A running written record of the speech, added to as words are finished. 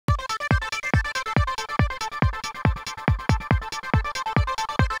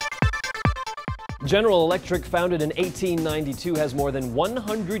General Electric, founded in 1892, has more than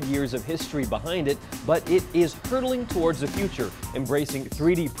 100 years of history behind it, but it is hurtling towards the future, embracing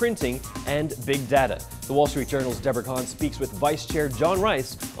 3D printing and big data. The Wall Street Journal's Deborah Kan speaks with Vice Chair John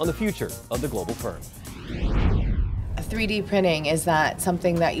Rice on the future of the global firm. 3D printing, is that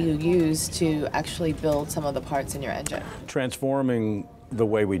something that you use to actually build some of the parts in your engine? Transforming the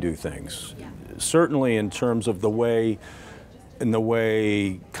way we do things. Certainly in terms of the way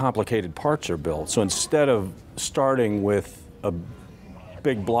complicated parts are built. So instead of starting with a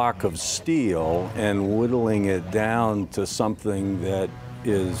big block of steel and whittling it down to something that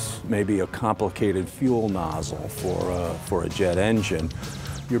is maybe a complicated fuel nozzle for a jet engine,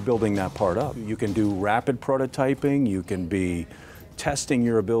 you're building that part up. You can do rapid prototyping, you can be testing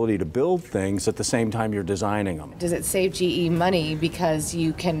your ability to build things at the same time you're designing them. Does it save GE money because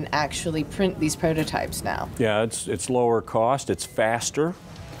you can actually print these prototypes now? Yeah, it's lower cost, it's faster,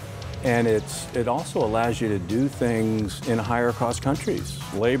 and it also allows you to do things in higher cost countries.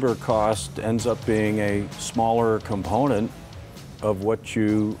 Labor cost ends up being a smaller component of what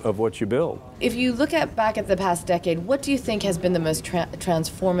you build. If you look back at the past decade, what do you think has been the most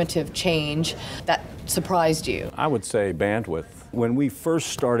transformative change that surprised you? I would say bandwidth. When we first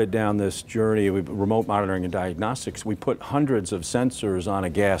started down this journey with remote monitoring and diagnostics, we put hundreds of sensors on a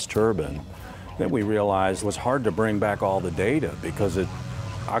gas turbine. Then we realized it was hard to bring back all the data because it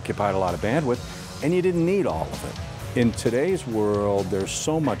occupied a lot of bandwidth, and you didn't need all of it. In today's world, there's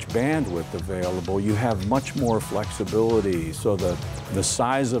so much bandwidth available, you have much more flexibility, so the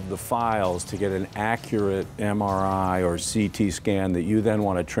size of the files to get an accurate MRI or CT scan that you then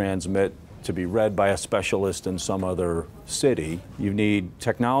want to transmit to be read by a specialist in some other city, you need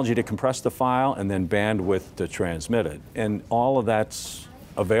technology to compress the file and then bandwidth to transmit it. And all of that's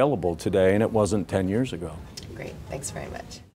available today, and it wasn't 10 years ago. Great, thanks very much.